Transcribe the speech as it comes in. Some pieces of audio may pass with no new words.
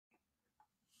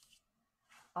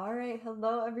All right,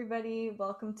 hello everybody.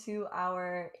 Welcome to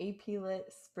our AP Lit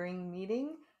spring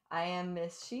meeting. I am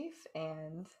Miss Sheaff,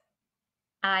 and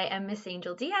I am Miss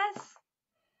Angel Diaz.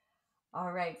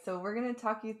 all right, so we're going to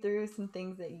talk you through some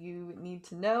things that you need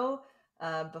to know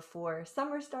before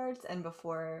summer starts and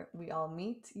before we all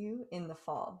meet you in the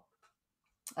fall.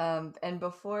 And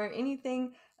before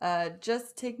anything,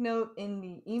 just take note in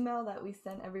the email that we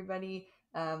sent everybody.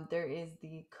 There is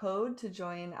the code to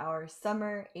join our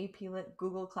summer AP Lit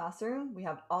Google Classroom. We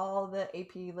have all the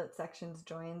AP Lit sections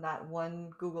join that one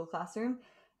Google Classroom,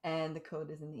 and the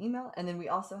code is in the email. And then we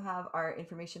also have our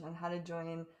information on how to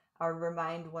join our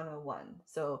Remind 101.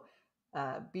 So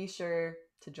be sure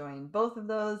to join both of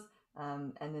those.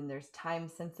 And then there's time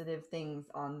sensitive things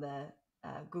on the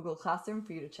Google Classroom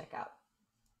for you to check out.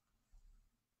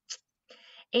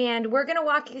 And we're going to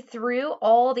walk you through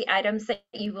all the items that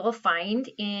you will find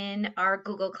in our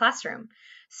Google Classroom.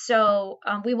 So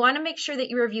we want to make sure that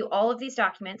you review all of these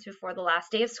documents before the last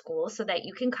day of school so that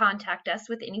you can contact us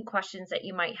with any questions that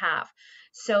you might have.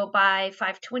 So by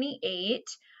 528,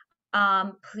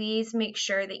 please make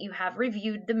sure that you have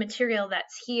reviewed the material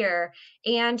that's here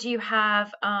and you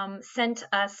have sent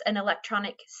us an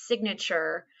electronic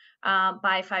signature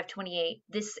by 528.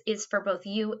 This is for both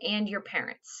you and your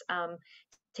parents.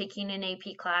 Taking an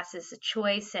AP class is a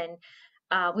choice,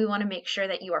 and we want to make sure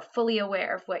that you are fully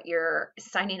aware of what you're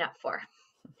signing up for.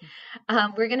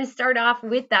 We're going to start off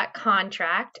with that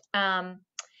contract.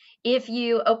 If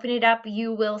you open it up,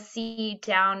 you will see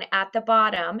down at the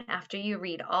bottom, after you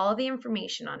read all the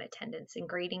information on attendance and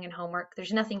grading and homework,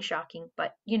 there's nothing shocking,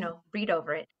 but read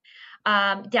over it.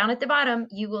 Down at the bottom,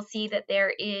 you will see that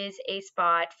there is a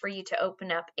spot for you to open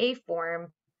up a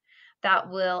form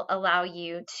that will allow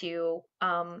you to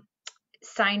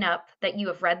sign up that you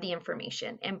have read the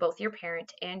information, and both your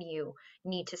parent and you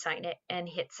need to sign it and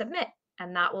hit submit.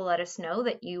 And that will let us know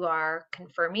that you are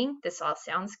confirming this all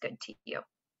sounds good to you.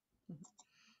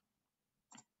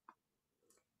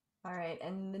 All right,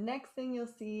 and the next thing you'll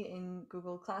see in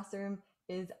Google Classroom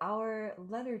is our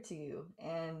letter to you.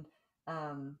 And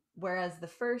whereas the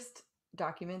first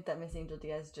document that Miss Angel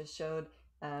Diaz just showed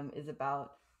is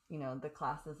about, the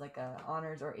classes like a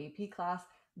honors or AP class,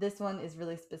 this one is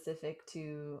really specific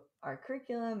to our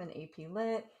curriculum and AP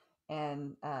Lit,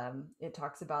 and it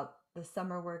talks about the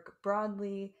summer work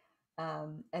broadly.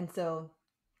 And so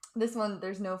this one,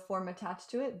 there's no form attached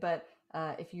to it, but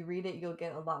if you read it, you'll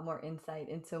get a lot more insight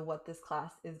into what this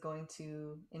class is going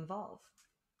to involve.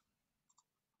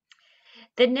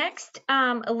 The next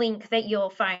link that you'll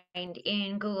find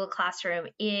in Google Classroom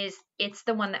it's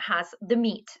the one that has the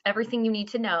meat, everything you need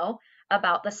to know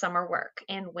about the summer work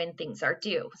and when things are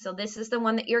due. So this is the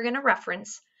one that you're going to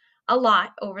reference a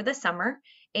lot over the summer.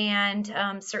 And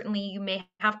certainly you may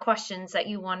have questions that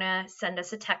you want to send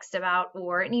us a text about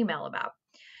or an email about.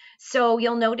 So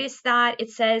you'll notice that it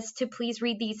says to please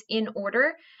read these in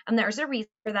order. And there's a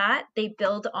reason for that. They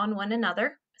build on one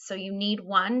another. So you need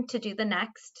one to do the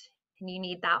next, and you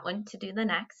need that one to do the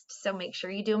next. So make sure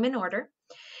you do them in order.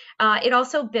 It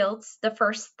also builds. The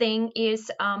first thing is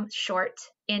short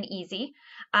and easy.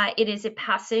 It is a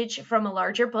passage from a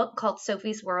larger book called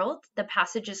Sophie's World. The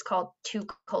passage is called Two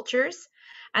Cultures.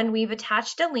 And we've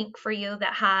attached a link for you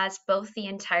that has both the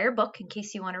entire book in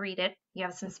case you want to read it, you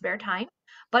have some spare time,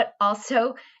 but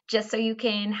also just so you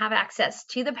can have access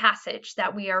to the passage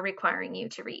that we are requiring you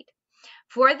to read.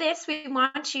 For this, we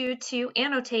want you to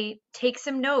annotate, take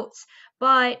some notes,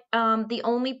 but the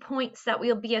only points that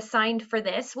will be assigned for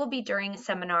this will be during a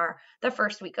seminar the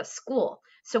first week of school.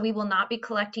 So we will not be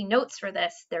collecting notes for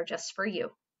this. They're just for you,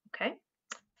 okay?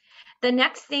 The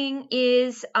next thing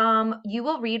is you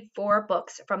will read 4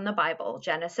 books from the Bible: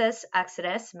 Genesis,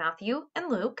 Exodus, Matthew, and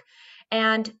Luke.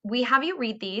 And we have you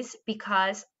read these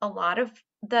because a lot of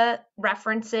the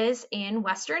references in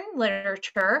Western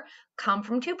literature come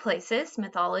from 2 places: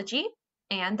 mythology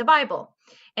and the Bible.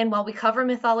 And while we cover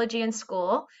mythology in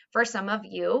school, for some of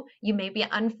you, you may be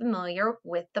unfamiliar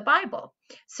with the Bible.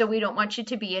 So we don't want you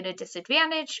to be at a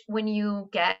disadvantage when you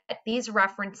get these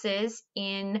references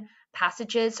in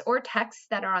passages or texts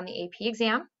that are on the AP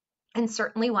exam, and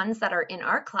certainly ones that are in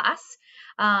our class.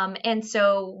 And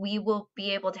so we will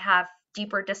be able to have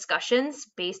deeper discussions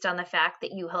based on the fact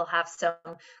that you will have some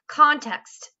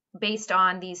context based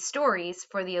on these stories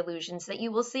for the allusions that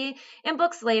you will see in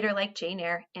books later like Jane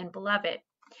Eyre and Beloved.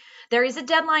 There is a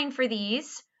deadline for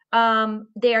these.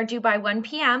 They are due by 1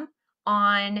 p.m.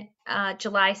 on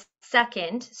July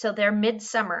 2nd, so they're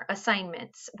midsummer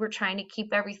assignments. We're trying to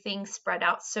keep everything spread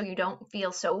out so you don't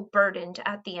feel so burdened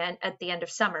at the end of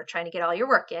summer trying to get all your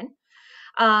work in.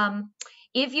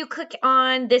 If you click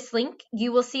on this link,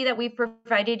 you will see that we've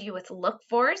provided you with look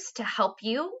fors to help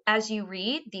you as you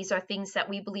read. These are things that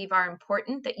we believe are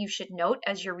important that you should note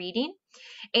as you're reading.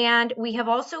 And we have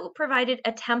also provided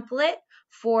a template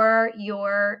for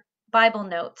your Bible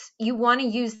notes. You want to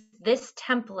use this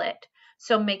template,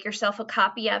 so make yourself a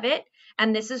copy of it.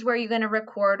 And this is where you're going to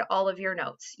record all of your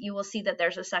notes. You will see that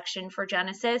there's a section for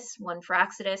Genesis, one for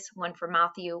Exodus, one for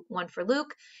Matthew, one for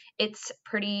Luke. It's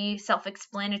pretty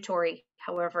self-explanatory.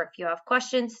 However, if you have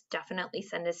questions, definitely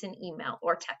send us an email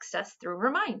or text us through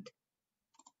Remind.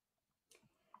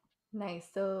 Nice.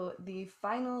 So the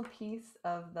final piece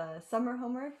of the summer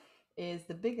homework is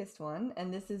the biggest one,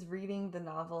 and this is reading the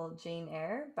novel Jane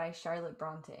Eyre by Charlotte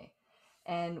Bronte.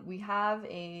 And we have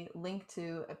a link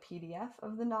to a PDF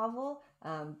of the novel,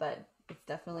 but it's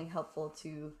definitely helpful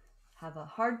to have a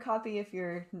hard copy if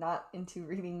you're not into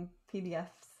reading PDFs.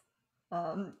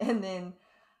 And then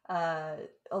uh,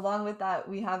 along with that,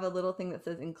 we have a little thing that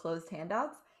says enclosed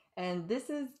handouts. And this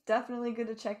is definitely good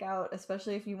to check out,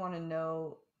 especially if you want to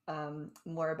know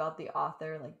more about the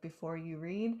author, like before you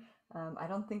read. I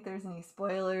don't think there's any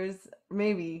spoilers.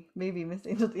 Maybe Miss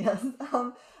Angel Diaz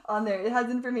on there. It has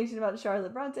information about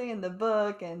Charlotte Bronte and the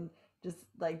book, and just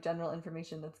like general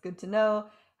information that's good to know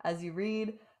as you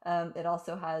read. It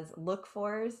also has look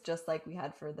fors, just like we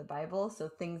had for the Bible. So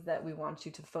things that we want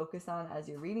you to focus on as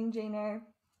you're reading Jane Eyre.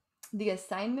 The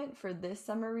assignment for this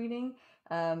summer reading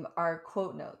are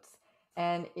quote notes.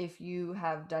 And if you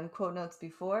have done quote notes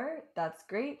before, that's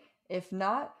great. If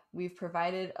not, we've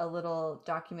provided a little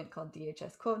document called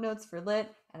DHS Quote Notes for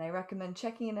Lit, and I recommend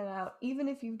checking it out even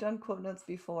if you've done quote notes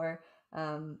before.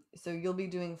 So you'll be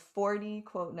doing 40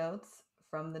 quote notes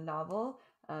from the novel.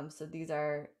 So these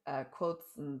are quotes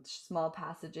and small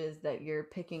passages that you're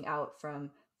picking out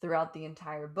from throughout the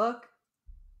entire book,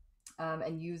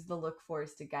 and use the look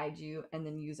fors to guide you, and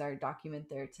then use our document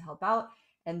there to help out.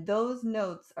 And those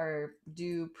notes are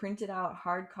due printed out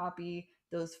hard copy.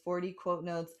 Those 40 quote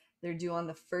notes, they're due on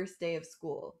the first day of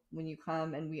school when you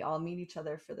come and we all meet each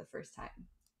other for the first time.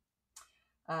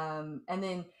 And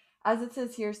then, as it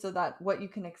says here, so that what you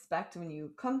can expect when you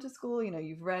come to school,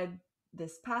 you've read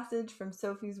this passage from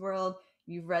Sophie's World,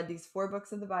 you've read these 4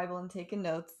 books of the Bible and taken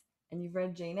notes, and you've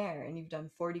read Jane Eyre and you've done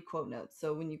 40 quote notes.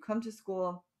 So when you come to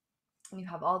school, and you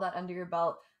have all that under your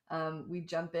belt, we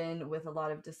jump in with a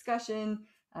lot of discussion,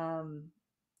 um,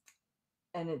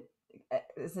 and it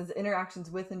says interactions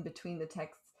with and between the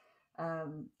texts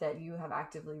that you have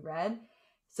actively read.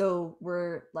 So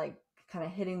we're like kind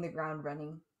of hitting the ground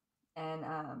running, and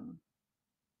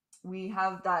we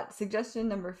have that suggestion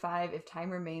number 5. If time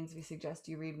remains, we suggest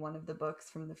you read one of the books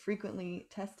from the frequently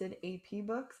tested AP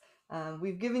books.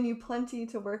 We've given you plenty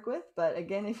to work with, but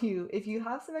again, if you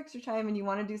have some extra time and you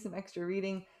want to do some extra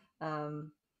reading,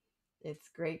 um, it's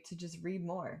great to just read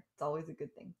more. It's always a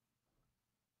good thing.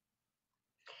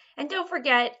 And don't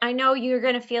forget, I know you're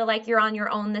going to feel like you're on your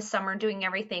own this summer doing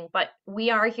everything, but we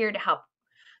are here to help.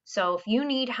 So if you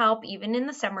need help, even in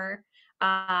the summer,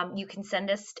 you can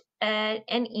send us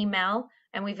an email,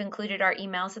 and we've included our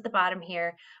emails at the bottom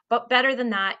here. But better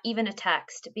than that, even a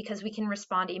text, because we can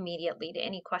respond immediately to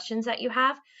any questions that you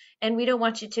have. And we don't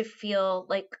want you to feel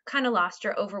like kind of lost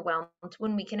or overwhelmed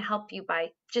when we can help you by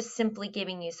just simply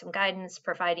giving you some guidance,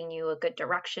 providing you a good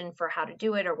direction for how to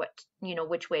do it or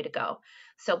which way to go.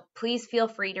 So please feel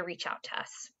free to reach out to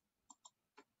us.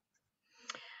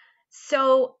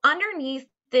 So underneath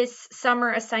this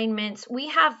summer assignments, we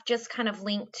have just kind of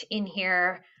linked in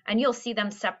here, and you'll see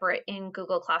them separate in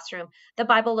Google Classroom. The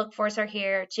Bible look fors are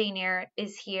here, Jane Eyre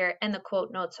is here, and the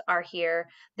quote notes are here.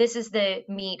 This is the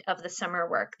meat of the summer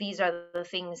work. These are the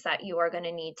things that you are going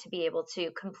to need to be able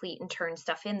to complete and turn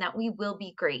stuff in that we will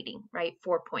be grading, right?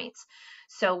 4 points.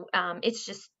 So it's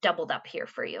just doubled up here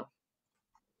for you.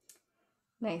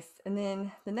 Nice. And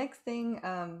then the next thing,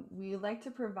 we like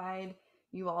to provide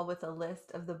you all with a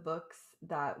list of the books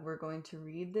that we're going to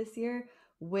read this year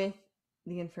with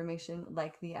the information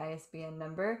like the ISBN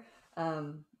number.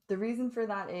 The reason for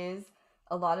that is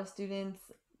a lot of students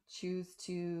choose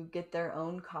to get their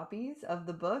own copies of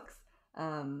the books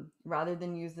rather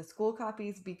than use the school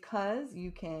copies, because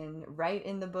you can write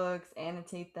in the books,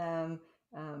 annotate them.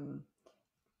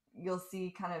 You'll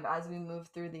see kind of as we move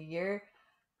through the year,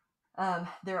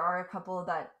 there are a couple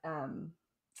that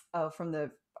from the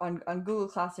on Google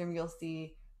Classroom you'll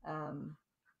see.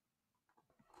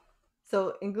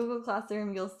 So in Google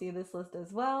Classroom you'll see this list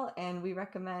as well, and we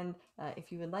recommend,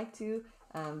 if you would like to,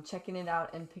 checking it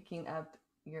out and picking up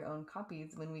your own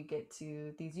copies when we get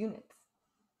to these units.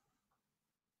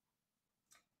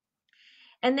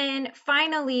 And then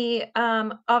finally,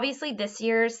 obviously this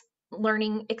year's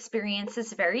learning experience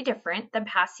is very different than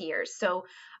past years. So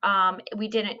we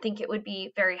didn't think it would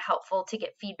be very helpful to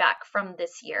get feedback from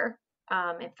this year.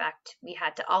 In fact, we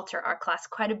had to alter our class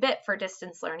quite a bit for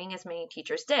distance learning, as many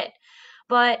teachers did.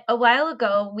 But a while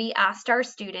ago, we asked our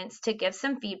students to give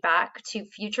some feedback to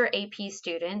future AP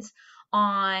students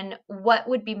on what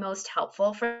would be most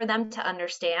helpful for them to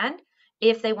understand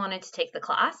if they wanted to take the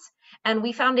class. And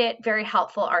we found it very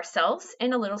helpful ourselves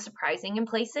and a little surprising in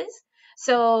places.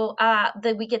 So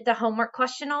that we get the homework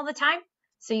question all the time.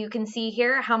 So you can see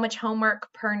here how much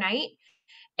homework per night.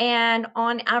 And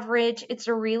on average, it's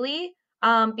really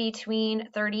between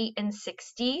 30 and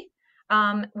 60,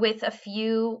 with a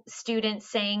few students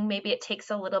saying maybe it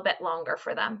takes a little bit longer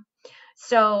for them.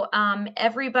 So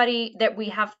everybody that we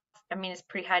have, I mean, it's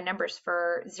pretty high numbers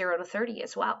for 0 to 30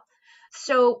 as well.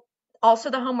 So also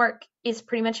the homework is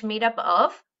pretty much made up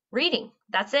of reading.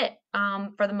 That's it,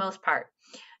 for the most part.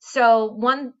 So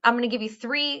I'm going to give you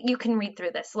three. You can read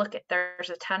through this. Look, there's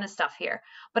a ton of stuff here,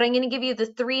 but I'm going to give you the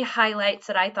three highlights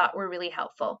that I thought were really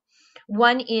helpful.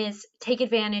 One is take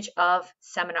advantage of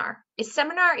seminar. A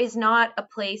seminar is not a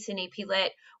place in AP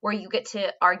Lit where you get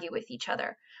to argue with each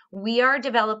other. We are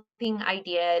developing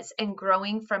ideas and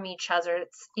growing from each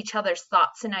other's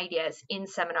thoughts and ideas in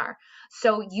seminar.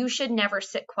 So you should never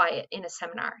sit quiet in a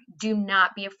seminar. Do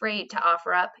not be afraid to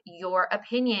offer up your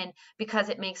opinion because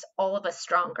it makes all of us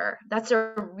stronger. That's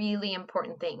a really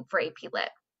important thing for AP Lit.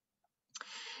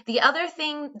 The other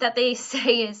thing that they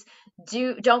say is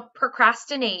don't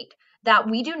procrastinate, that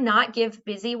we do not give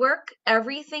busy work.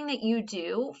 Everything that you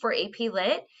do for AP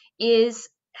Lit is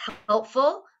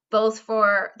helpful both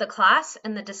for the class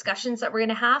and the discussions that we're going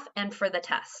to have and for the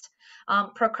test.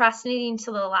 Procrastinating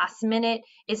to the last minute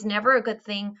is never a good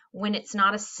thing when it's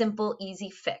not a simple, easy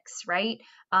fix, right?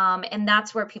 And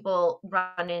that's where people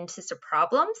run into some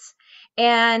problems.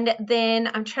 And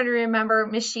then I'm trying to remember,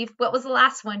 Ms. Sheaff, what was the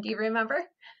last one? Do you remember?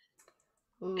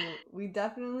 Ooh, we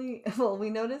definitely, well, we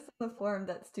noticed on the forum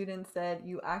that students said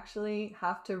you actually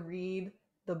have to read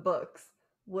the books,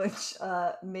 which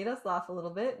made us laugh a little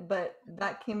bit, but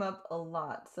that came up a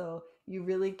lot. So you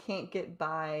really can't get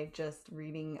by just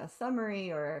reading a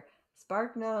summary or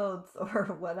Spark Notes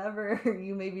or whatever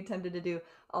you may be tempted to do.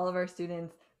 All of our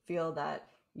students feel that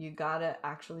you gotta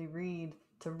actually read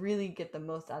to really get the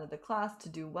most out of the class, to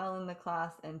do well in the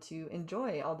class, and to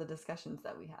enjoy all the discussions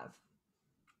that we have.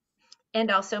 And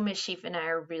also, Ms. Sheaf and I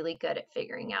are really good at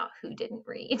figuring out who didn't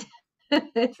read.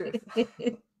 Truth.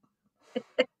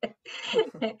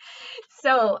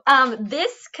 So,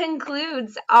 this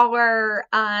concludes our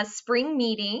spring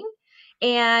meeting.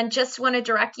 And just want to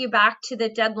direct you back to the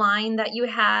deadline that you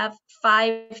have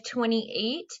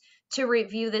 5/28 to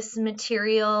review this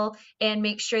material and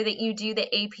make sure that you do the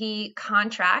AP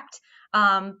contract,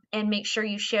 and make sure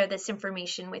you share this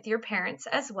information with your parents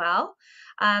as well.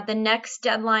 The next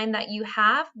deadline that you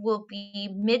have will be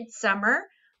midsummer,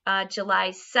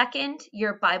 July 2nd.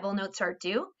 Your Bible notes are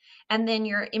due, and then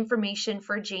your information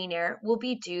for Jane Eyre will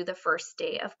be due the first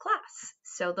day of class.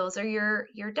 So those are your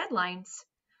deadlines.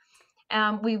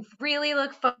 We really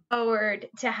look forward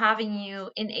to having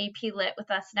you in AP Lit with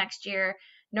us next year.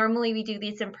 Normally, we do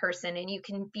these in person, and you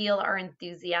can feel our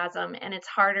enthusiasm, and it's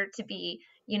harder to be,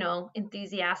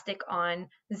 enthusiastic on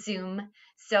Zoom.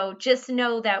 So just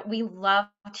know that we love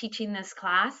teaching this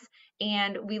class,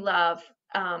 and we love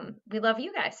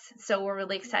you guys. So we're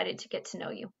really excited to get to know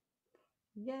you.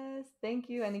 Yes, thank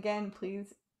you. And again,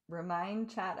 please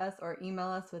chat us, or email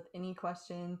us with any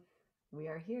question. We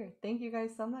are here. Thank you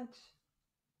guys so much.